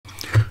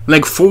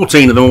Leg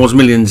 14 of the Moors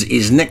Millions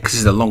is next. This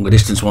is the longer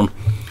distance one.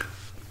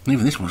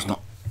 Even this one's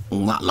not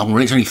all that long,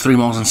 really. It's only 3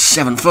 miles and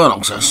 7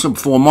 furlongs, so sub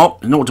 4 mile,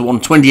 0 to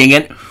 120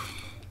 again.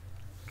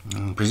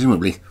 And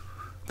presumably,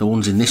 the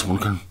ones in this one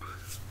can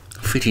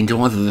fit into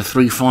either the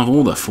 3-5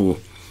 or the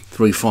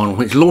 4-3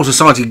 final. It's Law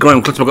Society,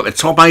 Graham Clutterbuck at the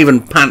top,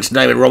 Avon Pants,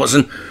 David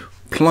Robertson,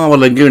 Plava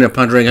Laguna,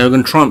 Padraig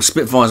Hogan, Triumph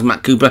Spitfires,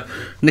 Matt Cooper,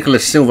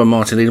 Nicholas Silva,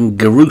 Martin Edam,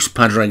 Garouse,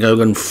 Padraig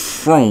Hogan,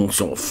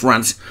 France or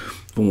France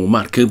for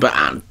Matt Cooper,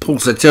 and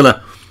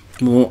Pulsatilla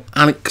for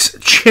Alex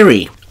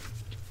Cherry.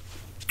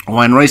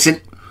 Iron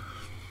Racing,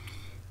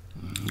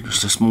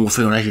 just a small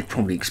field as you'd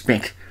probably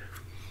expect.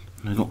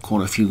 They've got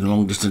quite a few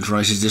long distance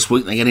races this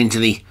week. They get into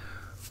the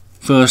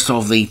first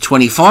of the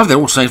 25, they're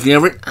all safely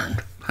over it,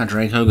 and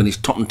Padraig Hogan is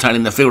top and tail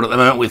in the field at the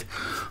moment with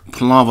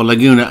Plava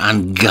Laguna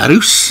and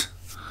Garouse.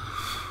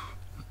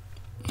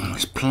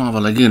 It's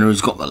Plava Laguna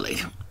who's got the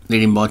lead,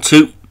 leading by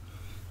 2.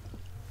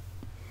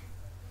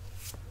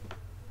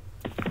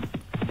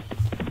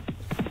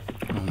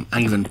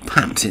 Avon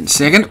Pants in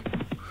second.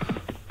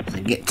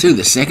 They get to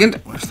the second,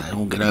 which they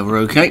all get over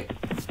okay.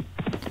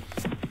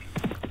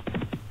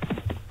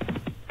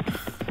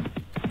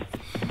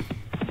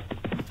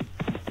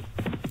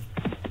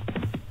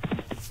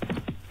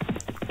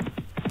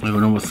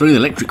 Over number 3, the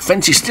electric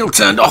fence is still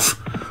turned off.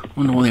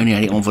 Wonder why they only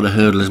had it on for the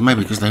hurdlers.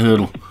 Maybe because the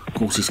hurdle, of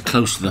course, is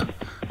close to the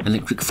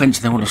electric fence.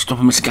 They want to stop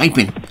them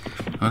escaping.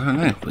 I don't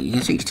know, but you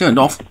can see it's turned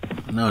off.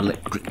 No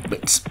electric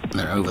bits.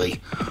 They're over the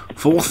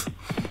 4th,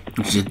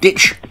 which is a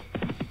ditch.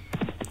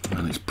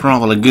 And it's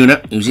Plava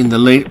Laguna who's in the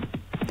lead.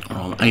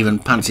 Avon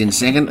Pants in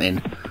second.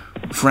 Then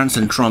France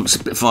and Triumph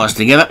Spitfires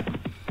together.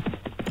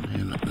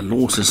 And the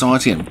Law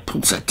Society and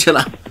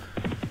Pulsatilla.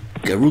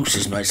 Garouse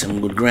has made some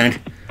good ground.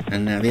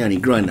 And now the only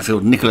grey in the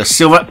field, Nicholas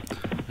Silva,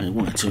 and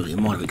one or two of you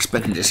might have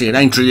expected to see at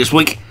Aintree this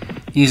week,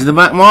 he's the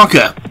back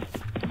marker.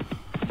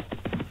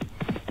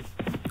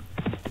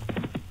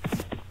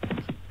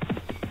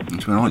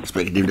 That's where I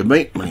expected him to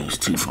be, but he was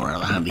too far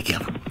out of the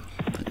handicap.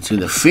 To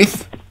the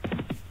 5th,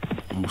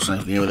 all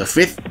safely over the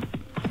 5th.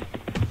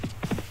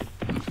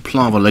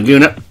 Plava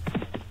Laguna.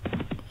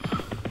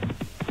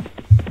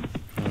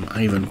 And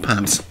Avon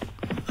Pants,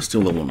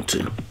 still the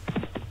 1-2.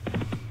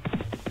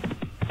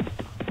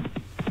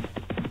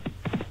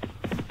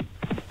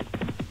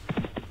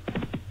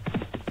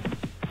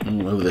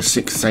 Over the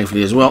 6th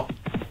safely as well.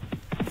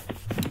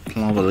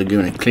 Plava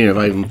Laguna clear of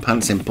Avon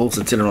Pants, and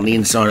Pulsatilla on the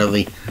inside of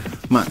the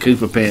Matt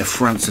Cooper pair,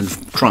 France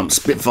and Triumph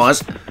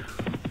Spitfires.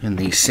 And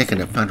the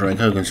second of Padraig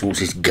Hogan's horse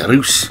is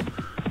Garouse,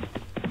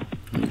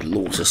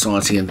 Law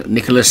Society and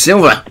Nicholas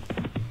Silva.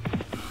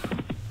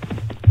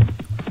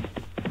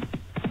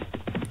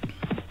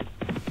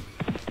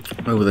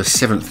 Over the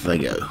 7th they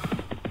go.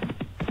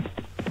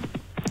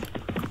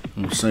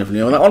 All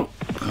safely over that one.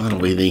 That'll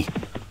be the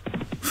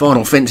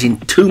final fence in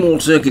 2 more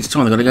circuits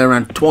time. They've got to go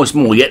around twice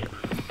more yet.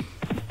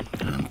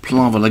 And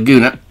Plava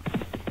Laguna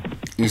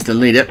is the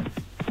leader,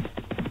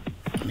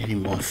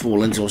 leading by 4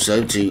 lengths or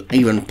so to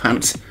Avon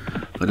Pants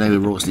for David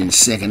Robertson in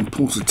second.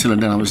 Pulsatilla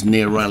down was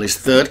near rail is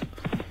third.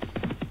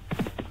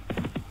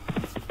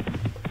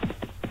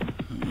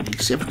 With the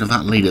exception of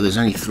that leader, there's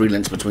only 3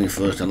 lengths between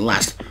first and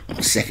last,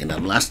 or second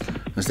and last.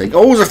 As they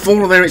go, there's a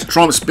fall there, it's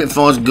Triumph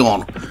Spitfire's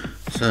gone.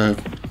 So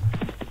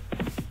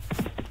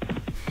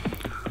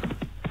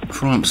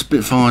Triumph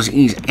Spitfires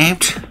is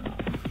out.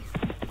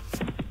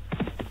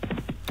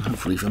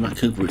 Hopefully for Matt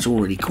Cooper it's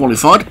already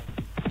qualified.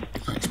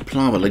 It's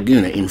Plava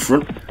Laguna in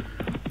front.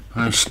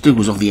 Stu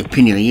was of the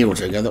opinion a year or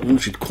two ago that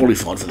once you'd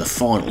qualified for the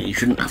final, you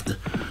shouldn't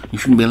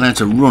be allowed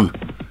to run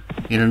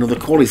in another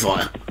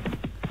qualifier.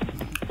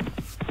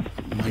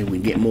 Maybe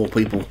we'd get more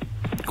people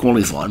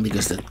qualifying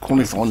because the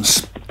qualifying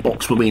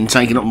spots were being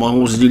taken up by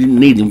horses who didn't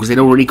need them because they'd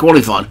already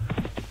qualified.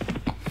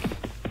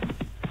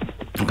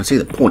 I can see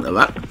the point of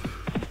that.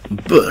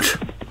 But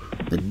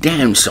the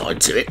downside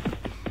to it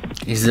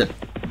is that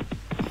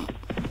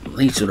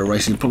these sort of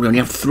races probably only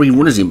have 3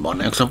 runners in by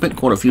now, because I bet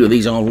quite a few of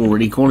these are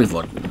already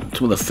qualified.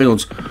 Some of the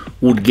fields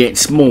would get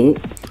small,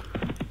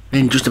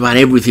 then just about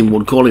everything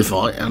would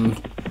qualify, and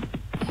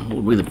what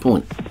would be the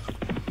point?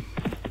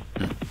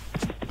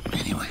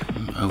 Anyway,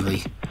 over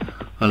the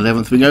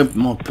 11th we go.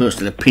 My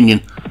personal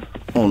opinion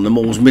on the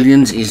Moors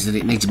Millions is that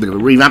it needs a bit of a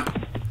revamp,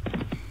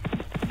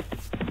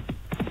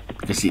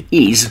 because it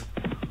is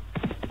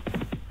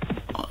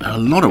in a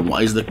lot of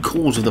ways the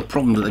cause of the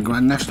problems at the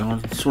Grand National.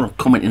 I saw a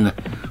comment in the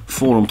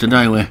forum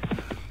today where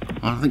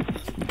I think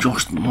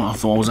Josh might have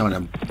thought I was having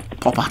a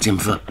pop at him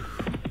for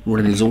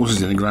running his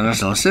horses in the Grand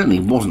National. I certainly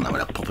wasn't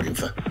having a pop at him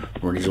for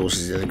running his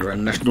horses in the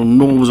Grand National,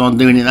 nor was I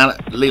doing it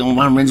at Leon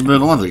Van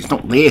Rensburg either. It's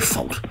not their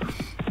fault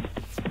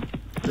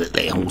that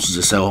their horses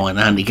are so high in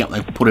the handicap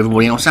they put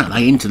everybody else out.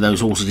 They enter those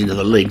horses into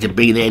the league to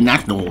be their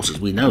national horses.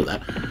 We know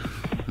that.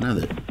 I know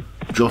that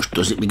Josh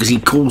does it because he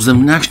calls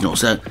them national.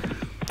 So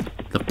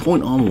the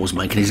point I'm always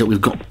making is that we've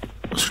got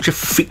such a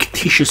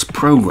fictitious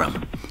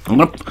programme. I'm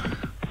going to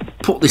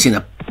put this in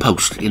a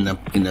post in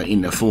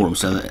the forum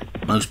so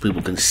that most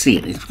people can see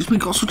it. It's because we've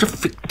got such a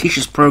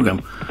fictitious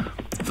programme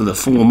for the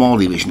 4 mile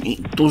division.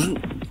 It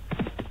doesn't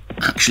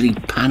actually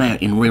pan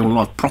out in real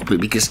life properly,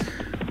 because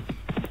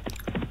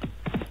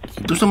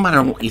it doesn't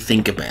matter what you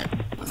think about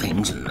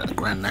things and the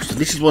Grand National.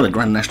 This is why the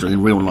Grand National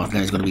in real life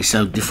now is going to be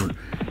so different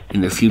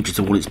in the future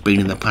to what it's been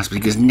in the past,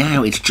 because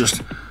now it's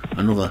just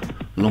another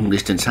long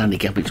distance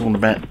handicap. It's all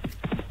about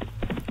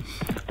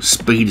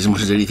speed as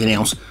much as anything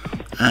else,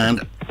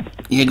 and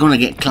you're going to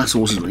get class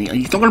horses.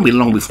 It's not going to be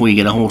long before you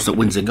get a horse that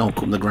wins the Gold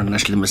Cup and the Grand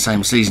National in the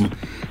same season,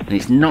 and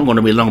it's not going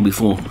to be long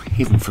before,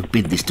 heaven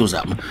forbid this does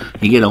happen,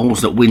 you get a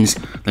horse that wins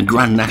the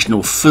Grand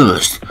National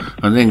first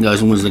and then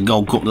goes and wins the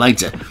Gold Cup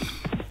later.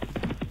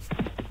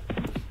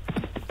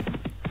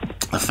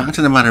 The fact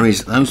of the matter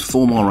is, those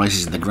 4 mile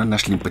races in the Grand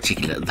National in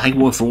particular, they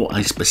were for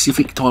a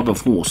specific type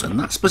of horse, and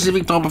that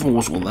specific type of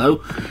horse,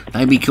 although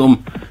they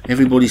become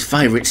everybody's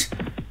favourites,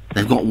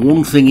 they've got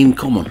one thing in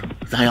common: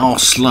 they are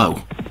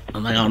slow,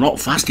 and they are not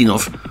fast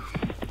enough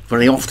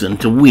very often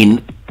to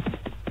win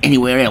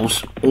anywhere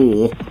else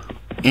or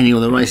any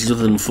other races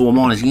other than 4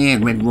 miles. Yeah,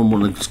 Red Rum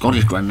won the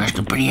Scottish Grand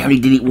National, but he only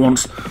did it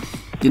once,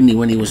 didn't he,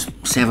 when he was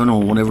 7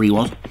 or whatever he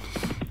was.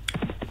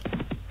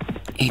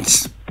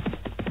 It's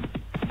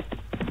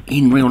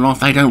in real life,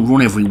 they don't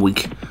run every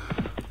week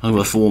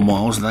over 4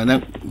 miles. They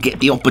don't get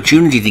the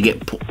opportunity to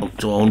get put up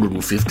to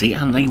 150,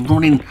 and they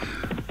run in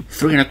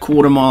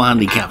 3¼ mile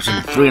handicaps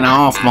and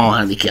 3½ mile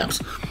handicaps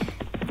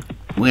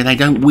where they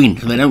don't win,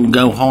 they don't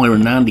go higher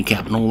in the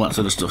handicap and all that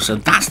sort of stuff. So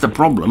that's the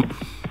problem,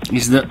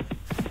 is that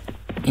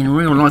in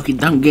real life you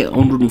don't get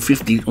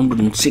 150,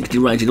 160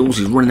 rated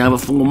horses running over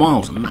 4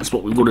 miles, and that's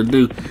what we've got to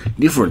do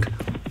different.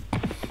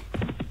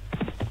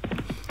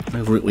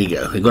 Over it we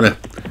go. We've got to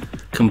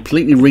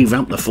completely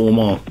revamp the 4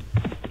 mile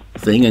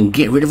thing and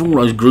get rid of all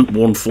those Group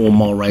 1 4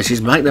 mile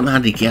races, make them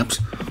handicaps,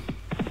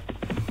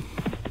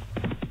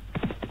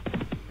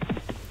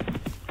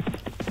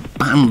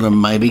 ban them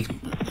maybe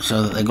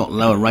so that they got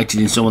lower rated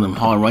in some of them,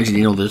 higher rated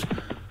in others,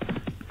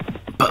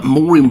 but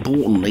more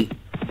importantly,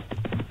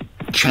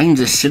 change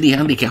the silly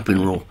handicapping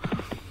rule,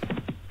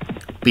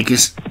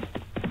 because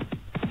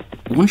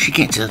once you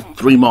get to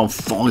 3 mile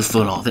 5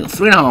 furlong, I think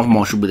 3½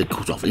 mile should be the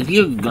cut-off. If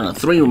you've got a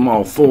 3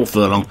 mile 4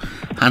 furlong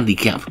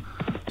handicap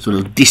sort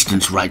of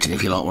distance rating,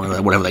 if you like,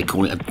 whatever they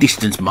call it, a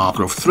distance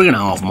marker of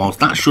 3½ miles,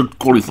 that should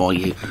qualify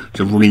you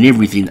to running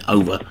everything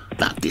over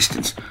that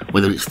distance,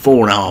 whether it's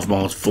 4½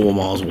 miles, 4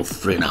 miles, or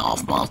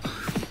 3½ miles.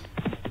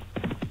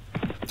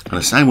 And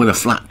the same with a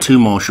flat 2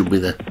 mile should be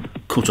the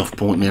cut-off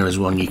point there as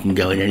well, and you can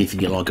go in anything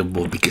you like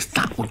above, because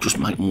that would just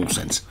make more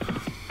sense.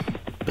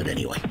 But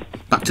anyway,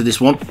 back to this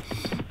one.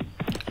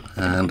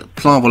 And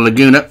Plava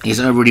Laguna is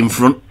over it in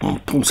front on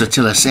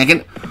Pulsatilla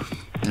 2nd,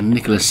 and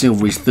Nicholas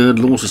Silver is 3rd,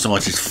 Law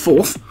Society's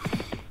 4th.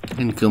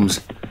 Then comes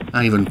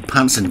Avon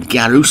Pants and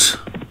Garus.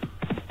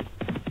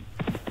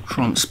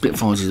 Triumph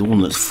Spitfires is the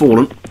one that's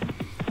fallen,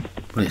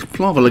 but it's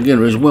Plava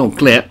Laguna is well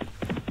clear.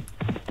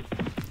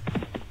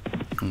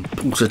 And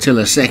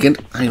Pulsatilla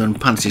 2nd, Avon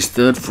Pants is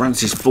 3rd,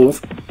 Francis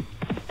 4th,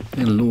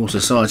 then Law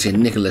Society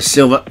and Nicholas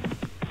Silver.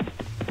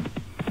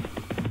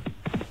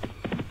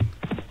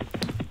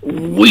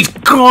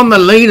 We've got the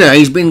leader.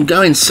 He's been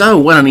going so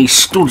well, and he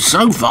stood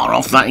so far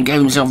off that he gave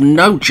himself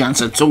no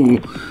chance at all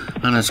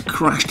and has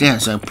crashed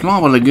out. So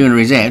Plava Laguna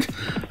is out,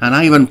 and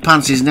Avon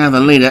Pants is now the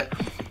leader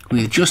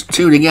with just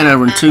 2 to get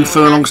over and 2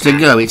 furlongs to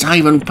go. It's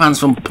Avon Pants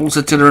from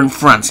Pulsatilla in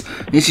France.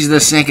 This is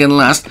the second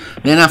last.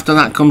 Then after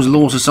that comes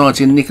Law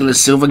Society and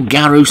Nicholas Silver.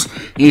 Garus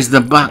is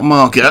the back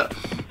marker.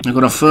 They've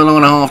got a furlong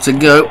and a half to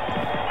go.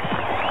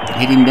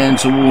 Heading down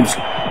towards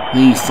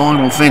the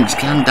final fence.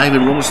 Can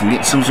David Robertson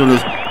get some sort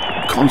of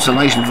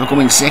consolation for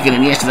coming second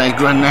in yesterday's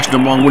Grand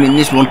National by winning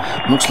this one?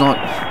 Looks like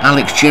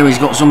Alex Cherry's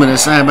got something to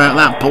say about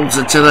that.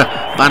 Pulsatilla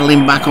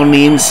battling back on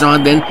the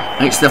inside. Then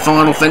it's the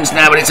final fence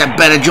now, but it's a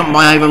better jump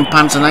by Avon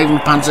Pants, and Avon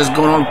Pants has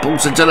gone on.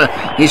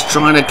 Pulsatilla is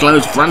trying to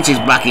close. France is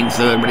back in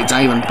 3rd, but it's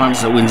Avon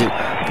Pants that wins it.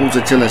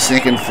 Pulsatilla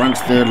 2nd, France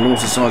 3rd, Law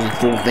Society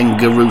 4th, then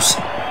Garus,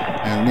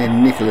 and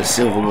then Nicholas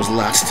Silver was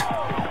last.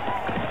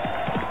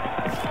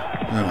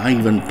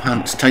 Avon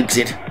Pants takes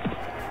it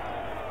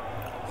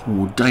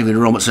for David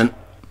Robertson.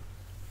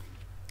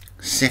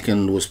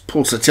 2nd was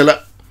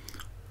Pulsatilla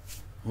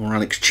for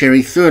Alex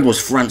Cherry. 3rd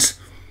was France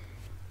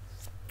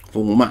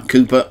for Matt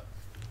Cooper.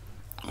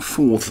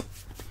 4th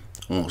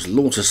was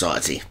Law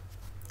Society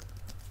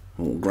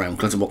for Graham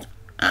Clutterbox.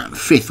 And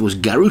 5th was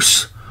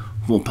Garus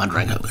for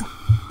Padraig Hogan.